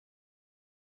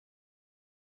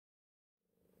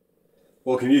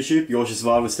Welcome YouTube, your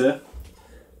survivalist here.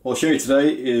 What I'll show you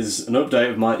today is an update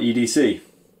of my EDC.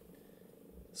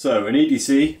 So an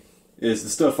EDC is the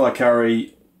stuff I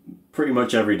carry pretty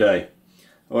much every day.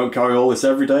 I won't carry all this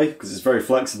every day because it's very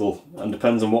flexible and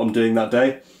depends on what I'm doing that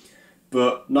day,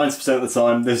 but 90% of the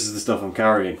time this is the stuff I'm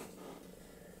carrying.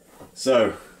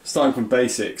 So starting from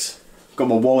basics, I've got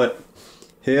my wallet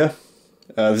here.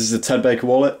 This is a Ted Baker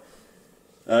wallet.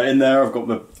 In there I've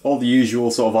got all the usual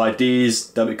sort of IDs,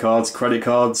 debit cards, credit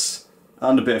cards,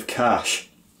 and a bit of cash.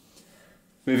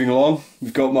 Moving along,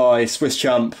 we've got my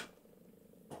SwissChamp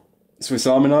Swiss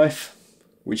Army knife,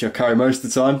 which I carry most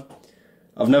of the time.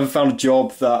 I've never found a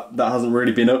job that hasn't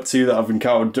really been up to that I've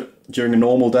encountered during a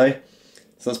normal day,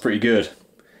 so that's pretty good.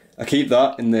 I keep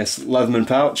that in this Leatherman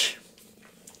pouch.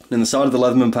 And in the side of the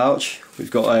Leatherman pouch,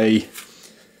 we've got a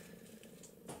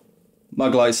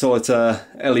Maglite Solitaire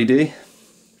LED.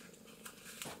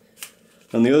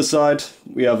 On the other side,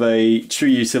 we have a true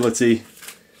utility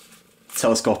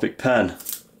telescopic pen,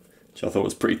 which I thought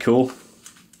was pretty cool.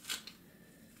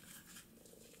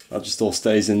 That just all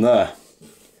stays in there.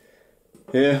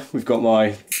 Here we've got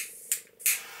my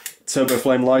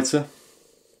Turboflame lighter.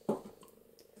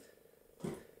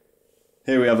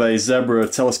 Here we have a Zebra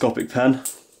telescopic pen.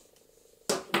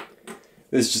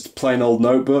 This is just a plain old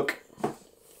notebook.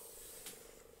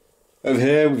 Over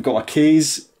here we've got my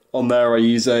keys. On there I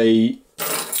use a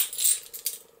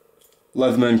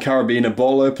Leatherman Carabiner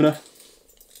bottle opener.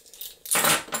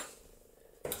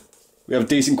 We have a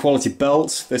decent quality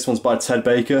belt. This one's by Ted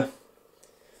Baker.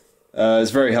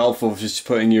 It's very helpful for just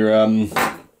putting your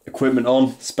equipment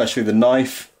on, especially the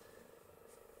knife.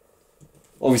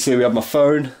 Obviously we have my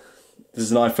phone. This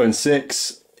is an iPhone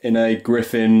 6 in a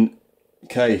Griffin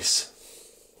case.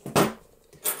 I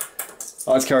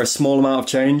like to carry a small amount of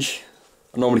change.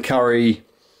 I normally carry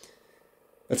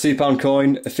a £2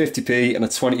 coin, a 50p and a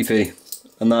 20p,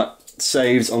 and that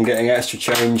saves on getting extra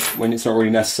change when it's not really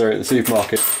necessary at the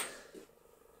supermarket.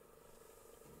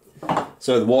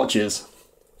 So the watches.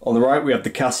 On the right we have the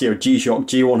Casio G-Shock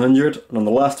G100, and on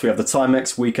the left we have the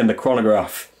Timex Weekender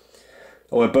chronograph.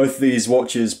 I wear both of these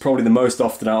watches probably the most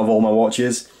often out of all my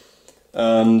watches,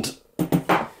 and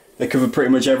they cover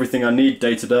pretty much everything I need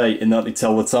day to day in that they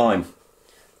tell the time.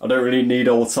 I don't really need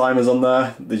all the timers on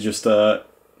there, they just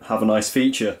have a nice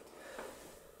feature.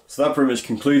 So that pretty much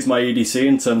concludes my EDC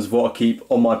in terms of what I keep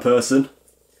on my person.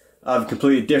 I have a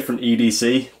completely different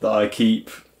EDC that I keep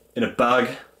in a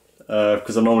bag,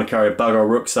 because I normally carry a bag or a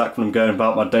rucksack when I'm going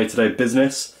about my day-to-day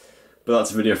business, but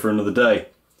that's a video for another day.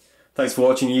 Thanks for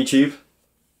watching YouTube,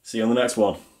 see you on the next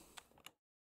one.